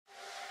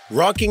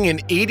rocking an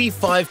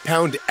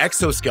 85-pound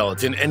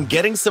exoskeleton and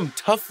getting some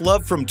tough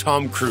love from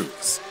Tom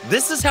Cruise.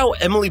 This is how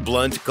Emily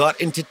Blunt got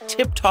into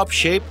tip-top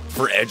shape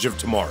for Edge of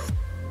Tomorrow.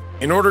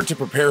 In order to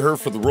prepare her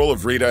for the role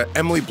of Rita,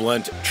 Emily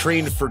Blunt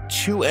trained for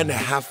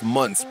 2.5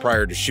 months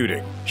prior to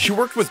shooting. She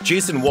worked with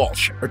Jason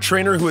Walsh, a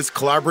trainer who has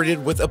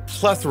collaborated with a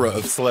plethora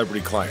of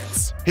celebrity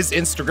clients. His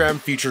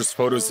Instagram features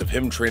photos of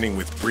him training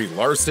with Brie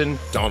Larson,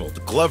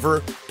 Donald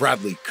Glover,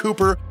 Bradley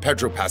Cooper,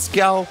 Pedro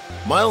Pascal,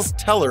 Miles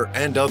Teller,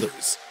 and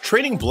others.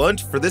 Training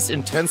Blunt for this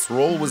intense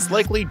role was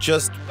likely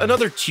just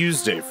another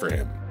Tuesday for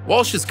him.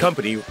 Walsh's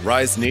company,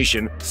 Rise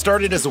Nation,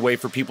 started as a way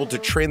for people to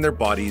train their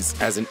bodies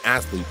as an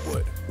athlete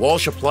would.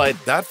 Walsh applied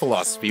that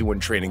philosophy when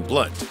training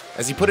Blunt.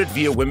 As he put it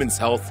via Women's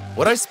Health,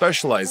 "What I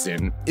specialize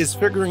in is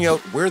figuring out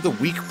where the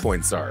weak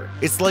points are.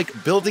 It's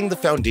like building the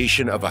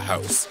foundation of a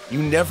house.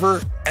 You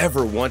never,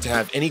 ever want to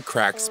have any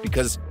cracks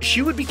because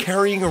she would be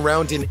carrying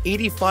around an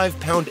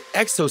 85-pound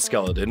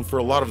exoskeleton for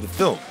a lot of the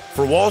film."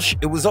 For Walsh,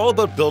 it was all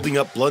about building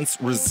up Blunt's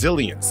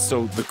resilience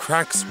so the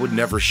cracks would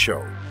never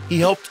show. He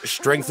helped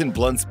strengthen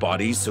Blunt's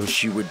body so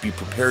she would be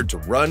prepared to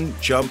run,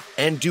 jump,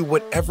 and do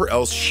whatever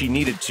else she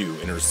needed to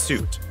in her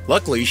suit.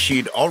 Luckily,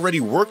 she'd already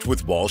worked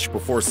with Walsh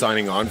before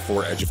signing on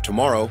for Edge of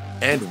Tomorrow,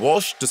 and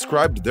Walsh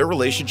described their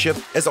relationship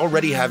as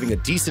already having a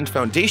decent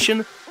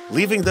foundation,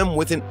 leaving them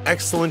with an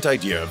excellent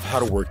idea of how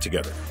to work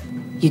together.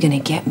 You're gonna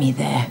get me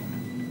there,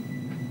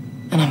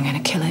 and I'm gonna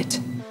kill it.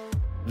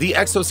 The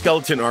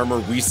exoskeleton armor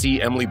we see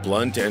Emily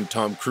Blunt and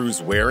Tom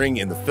Cruise wearing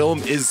in the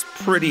film is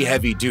pretty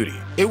heavy duty.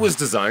 It was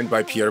designed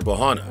by Pierre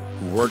Bohana,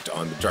 who worked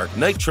on the Dark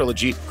Knight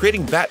trilogy,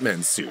 creating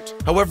Batman's suit.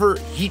 However,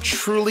 he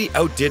truly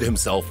outdid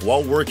himself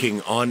while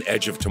working on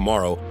Edge of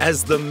Tomorrow,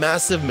 as the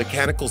massive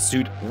mechanical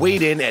suit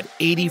weighed in at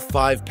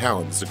 85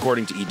 pounds,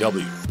 according to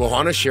EW.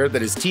 Bohana shared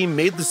that his team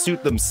made the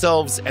suit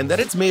themselves and that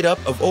it's made up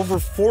of over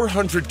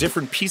 400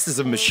 different pieces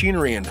of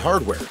machinery and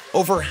hardware,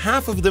 over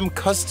half of them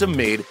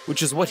custom-made,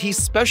 which is what he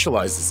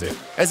specializes in.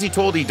 As he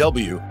told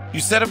EW, "You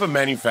set up a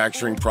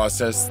manufacturing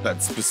process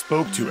that's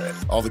bespoke to it.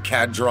 All the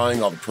CAD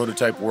drawing, all the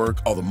prototype work,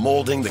 all the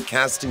molding, the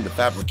casting, the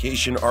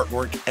fabrication,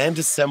 artwork, and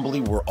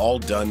assembly were all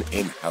done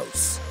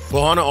in-house."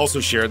 Bohana also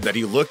shared that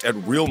he looked at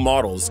real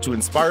models to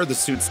inspire the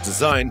suit's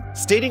design,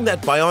 stating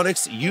that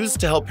bionics used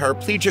to help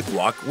paraplegic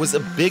walk was a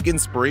big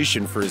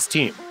inspiration for his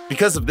team.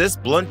 Because of this,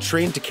 Blunt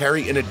trained to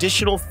carry an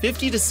additional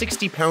 50 to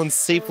 60 pounds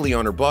safely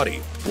on her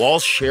body.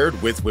 Walsh shared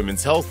with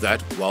Women's Health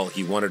that, while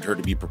he wanted her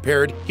to be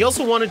prepared, he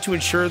also wanted to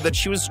ensure that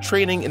she was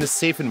training in a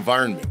safe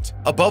environment.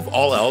 Above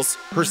all else,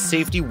 her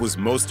safety was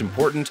most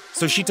important,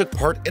 so she took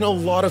part in a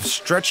lot of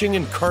stretching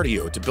and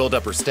cardio to build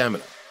up her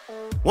stamina.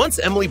 Once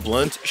Emily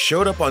Blunt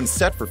showed up on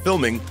set for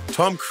filming,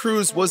 Tom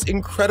Cruise was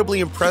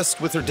incredibly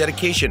impressed with her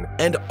dedication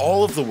and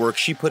all of the work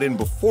she put in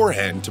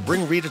beforehand to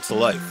bring Rita to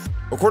life.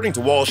 According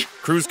to Walsh,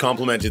 Cruise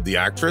complimented the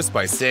actress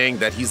by saying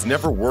that he's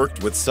never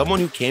worked with someone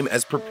who came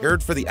as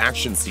prepared for the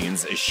action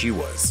scenes as she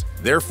was.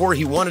 Therefore,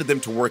 he wanted them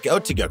to work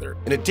out together,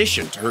 in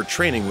addition to her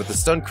training with the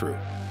stunt crew.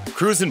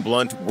 Cruise and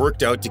Blunt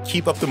worked out to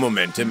keep up the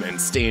momentum and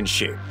stay in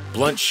shape.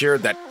 Blunt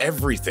shared that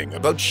everything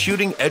about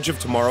shooting Edge of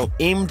Tomorrow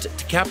aimed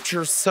to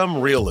capture some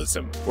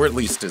realism, or at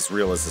least as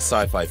real as a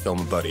sci-fi film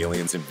about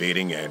aliens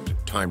invading and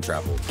time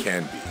travel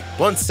can be.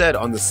 Blunt said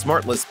on the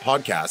Smartless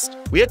podcast,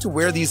 "We had to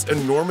wear these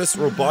enormous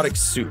robotic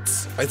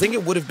suits. I think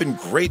it would have been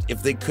great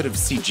if they could have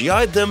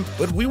CGI'd them,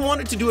 but we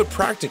wanted to do it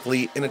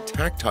practically in a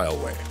tactile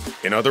way."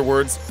 In other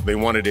words, they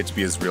wanted it to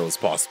be as real as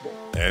possible.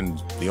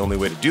 And the only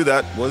way to do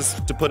that was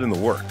to put in the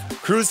work.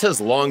 Cruise has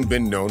long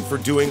been known for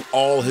doing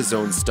all his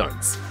own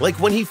stunts, like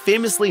when he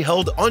famously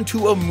held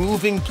onto a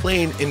moving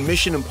plane in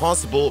Mission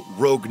Impossible: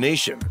 Rogue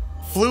Nation,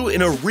 flew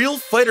in a real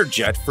fighter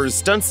jet for his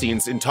stunt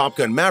scenes in Top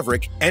Gun: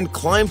 Maverick, and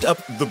climbed up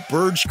the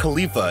Burj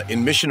Khalifa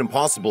in Mission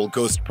Impossible: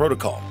 Ghost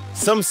Protocol.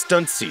 Some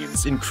stunt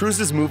scenes in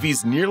Cruise's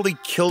movies nearly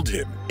killed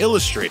him,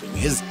 illustrating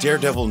his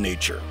daredevil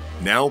nature.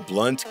 Now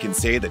Blunt can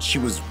say that she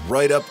was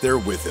right up there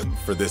with him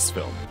for this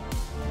film.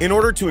 In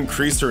order to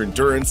increase her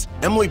endurance,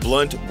 Emily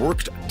Blunt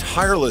worked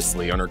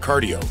tirelessly on her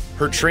cardio.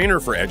 Her trainer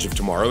for Edge of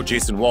Tomorrow,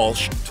 Jason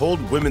Walsh,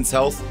 told Women's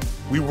Health,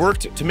 "We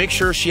worked to make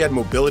sure she had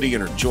mobility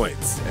in her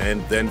joints,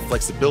 and then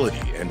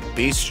flexibility and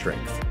base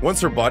strength. Once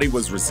her body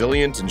was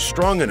resilient and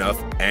strong enough,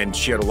 and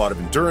she had a lot of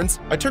endurance,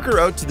 I took her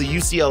out to the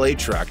UCLA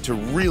track to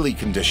really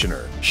condition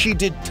her. She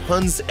did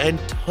tons and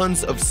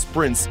tons of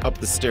sprints up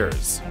the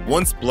stairs."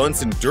 Once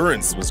Blunt's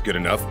endurance was good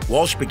enough,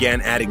 Walsh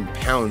began adding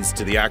pounds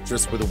to the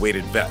actress with a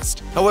weighted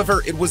vest.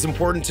 However, it was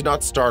important to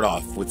not start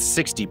off with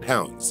 60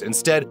 pounds.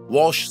 Instead,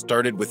 Walsh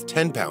started with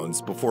 10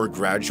 pounds before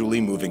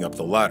gradually moving up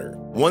the ladder.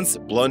 Once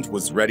Blunt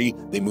was ready,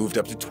 they moved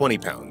up to 20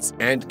 pounds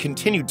and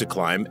continued to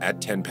climb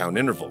at 10-pound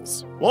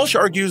intervals. Walsh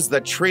argues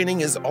that training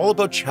is all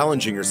about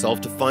challenging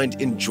yourself to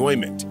find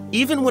enjoyment,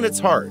 even when it's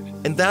hard.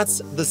 And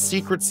that's the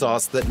secret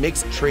sauce that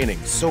makes training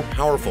so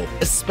powerful,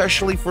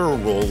 especially for a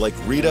role like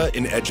Rita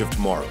in Edge of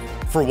Tomorrow.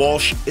 For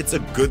Walsh, it's a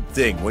good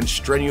thing when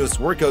strenuous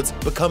workouts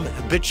become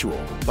habitual.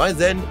 By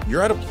then,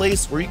 you're at a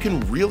place where you can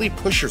really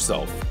push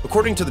yourself.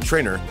 According to the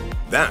trainer,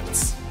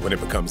 that's when it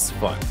becomes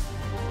fun.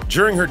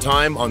 During her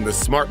time on the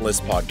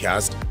Smartless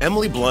podcast,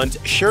 Emily Blunt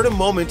shared a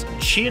moment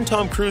she and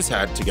Tom Cruise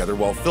had together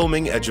while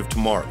filming Edge of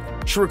Tomorrow.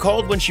 She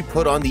recalled when she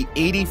put on the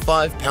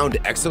 85-pound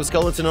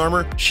exoskeleton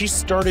armor, she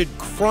started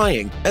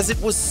crying as it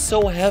was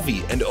so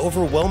heavy and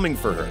overwhelming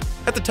for her.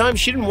 At the time,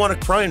 she didn't want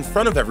to cry in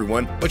front of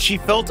everyone, but she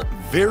felt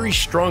very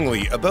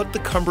strongly about the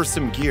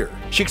cumbersome gear.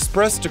 She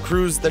expressed to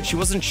Cruise that she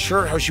wasn't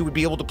sure how she would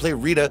be able to play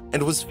Rita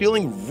and was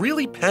feeling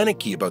really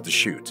panicky about the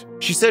shoot.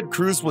 She said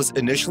Cruise was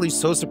initially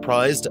so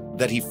surprised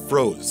that he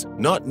froze,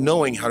 not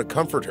knowing how to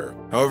comfort her.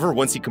 However,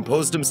 once he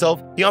composed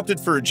himself, he opted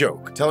for a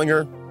joke, telling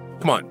her,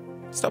 "Come on,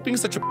 stop being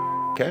such a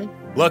okay?"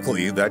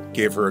 Luckily, that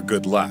gave her a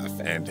good laugh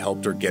and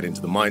helped her get into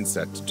the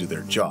mindset to do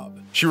their job.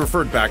 She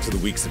referred back to the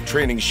weeks of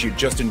training she had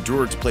just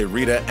endured to play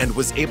Rita and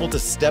was able to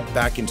step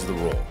back into the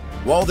role.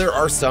 While there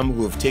are some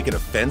who have taken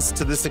offense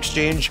to this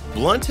exchange,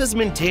 Blunt has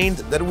maintained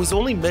that it was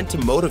only meant to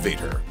motivate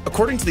her.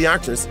 According to the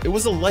actress, it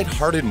was a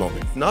lighthearted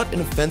moment, not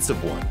an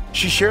offensive one.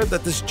 She shared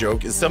that this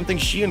joke is something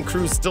she and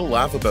Cruise still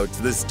laugh about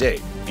to this day,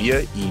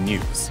 via E!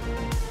 News.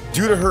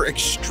 Due to her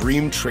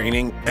extreme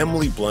training,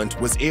 Emily Blunt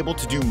was able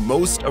to do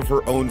most of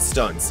her own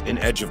stunts in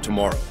Edge of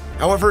Tomorrow.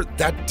 However,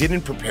 that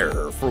didn't prepare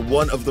her for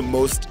one of the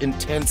most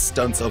intense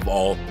stunts of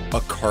all, a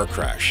car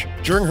crash.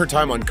 During her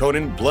time on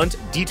Conan, Blunt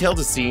detailed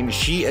a scene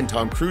she and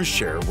Tom Cruise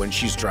share when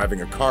she's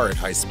driving a car at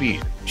high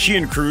speed. She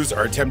and Cruise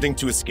are attempting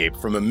to escape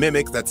from a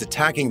mimic that's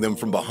attacking them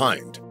from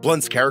behind.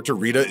 Blunt's character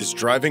Rita is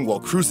driving while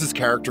Cruise's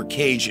character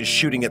Cage is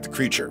shooting at the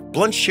creature.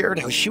 Blunt shared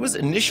how she was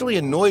initially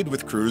annoyed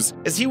with Cruise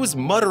as he was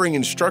muttering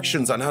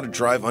instructions on how to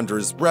drive under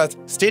his breath,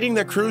 stating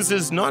that Cruise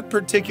is not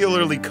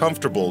particularly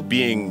comfortable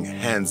being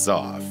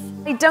hands-off.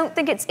 I don't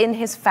think it's in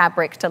his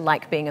fabric to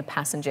like being a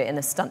passenger in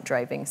a stunt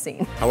driving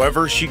scene.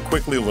 However, she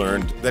quickly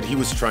learned that he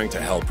was trying to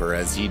help her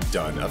as he'd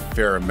done a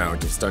fair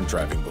amount of stunt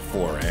driving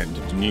before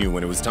and knew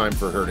when it was time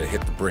for her to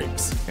hit the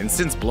brakes. And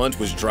since Blunt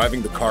was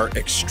driving the car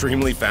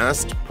extremely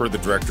fast, per the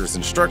director's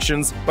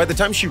instructions, by the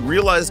time she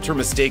realized her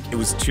mistake, it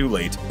was too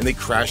late and they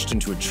crashed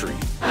into a tree.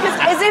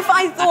 As if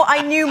I thought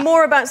I knew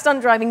more about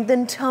stunt driving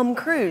than Tom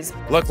Cruise.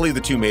 Luckily,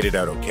 the two made it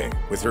out okay,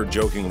 with her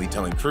jokingly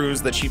telling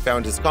Cruise that she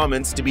found his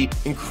comments to be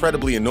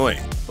incredibly annoying.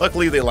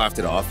 Luckily, they laughed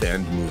it off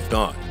and moved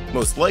on,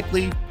 most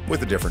likely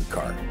with a different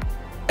car.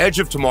 Edge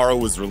of Tomorrow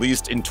was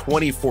released in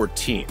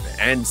 2014,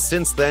 and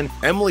since then,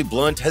 Emily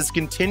Blunt has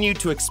continued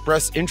to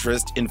express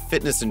interest in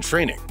fitness and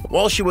training.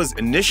 While she was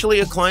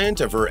initially a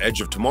client of her Edge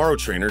of Tomorrow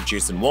trainer,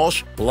 Jason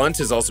Walsh, Blunt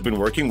has also been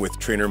working with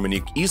trainer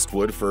Monique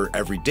Eastwood for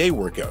everyday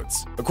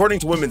workouts. According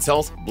to Women's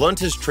Health,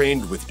 Blunt has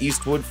trained with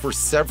Eastwood for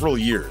several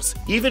years,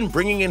 even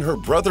bringing in her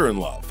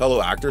brother-in-law,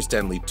 fellow actor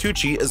Stanley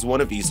Tucci, as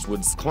one of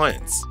Eastwood's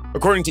clients.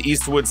 According to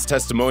Eastwood's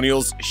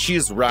testimonials, she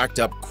has racked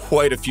up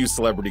quite a few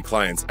celebrity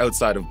clients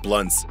outside of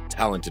Blunt's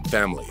talented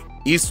family.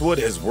 Eastwood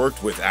has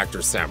worked with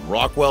actor Sam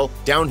Rockwell,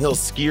 downhill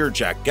skier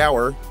Jack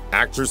Gower,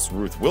 actress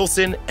Ruth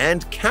Wilson,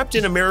 and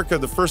Captain America: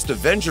 The First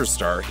Avenger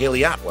star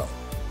Haley Atwell.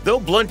 Though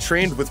Blunt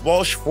trained with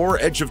Walsh for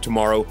Edge of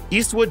Tomorrow,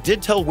 Eastwood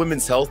did tell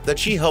Women's Health that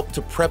she helped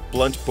to prep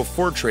Blunt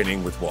before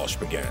training with Walsh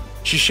began.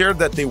 She shared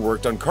that they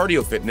worked on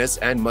cardio fitness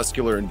and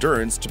muscular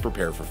endurance to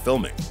prepare for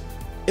filming.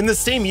 In the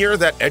same year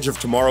that Edge of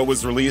Tomorrow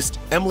was released,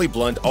 Emily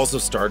Blunt also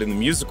starred in the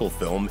musical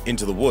film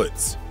Into the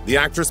Woods. The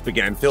actress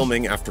began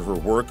filming after her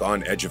work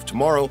on Edge of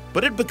Tomorrow,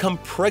 but had become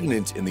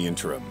pregnant in the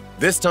interim.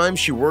 This time,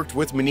 she worked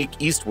with Monique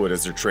Eastwood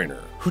as her trainer,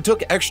 who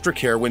took extra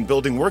care when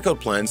building workout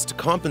plans to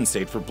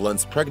compensate for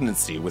Blunt's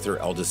pregnancy with her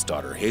eldest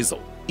daughter,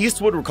 Hazel.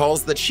 Eastwood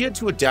recalls that she had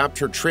to adapt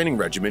her training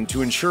regimen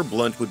to ensure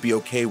Blunt would be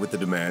okay with the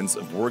demands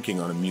of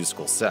working on a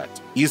musical set.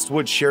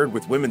 Eastwood shared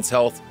with Women's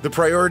Health, "The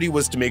priority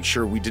was to make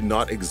sure we did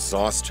not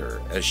exhaust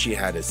her, as she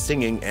had a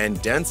singing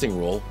and dancing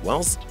role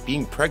whilst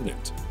being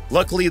pregnant."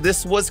 Luckily,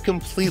 this was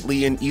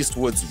completely in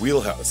Eastwood's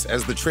wheelhouse,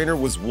 as the trainer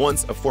was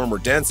once a former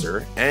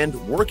dancer, and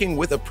working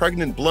with a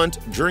pregnant Blunt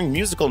during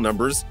musical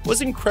numbers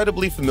was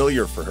incredibly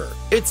familiar for her.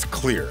 It's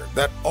clear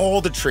that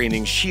all the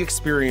training she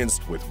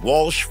experienced with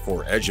Walsh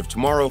for Edge of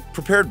Tomorrow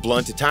prepared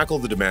Blunt to tackle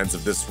the demands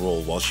of this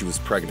role while she was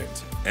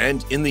pregnant.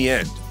 And in the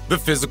end, the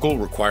physical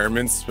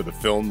requirements for the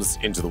films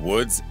Into the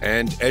Woods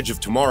and Edge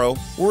of Tomorrow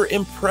were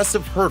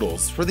impressive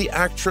hurdles for the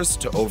actress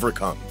to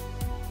overcome.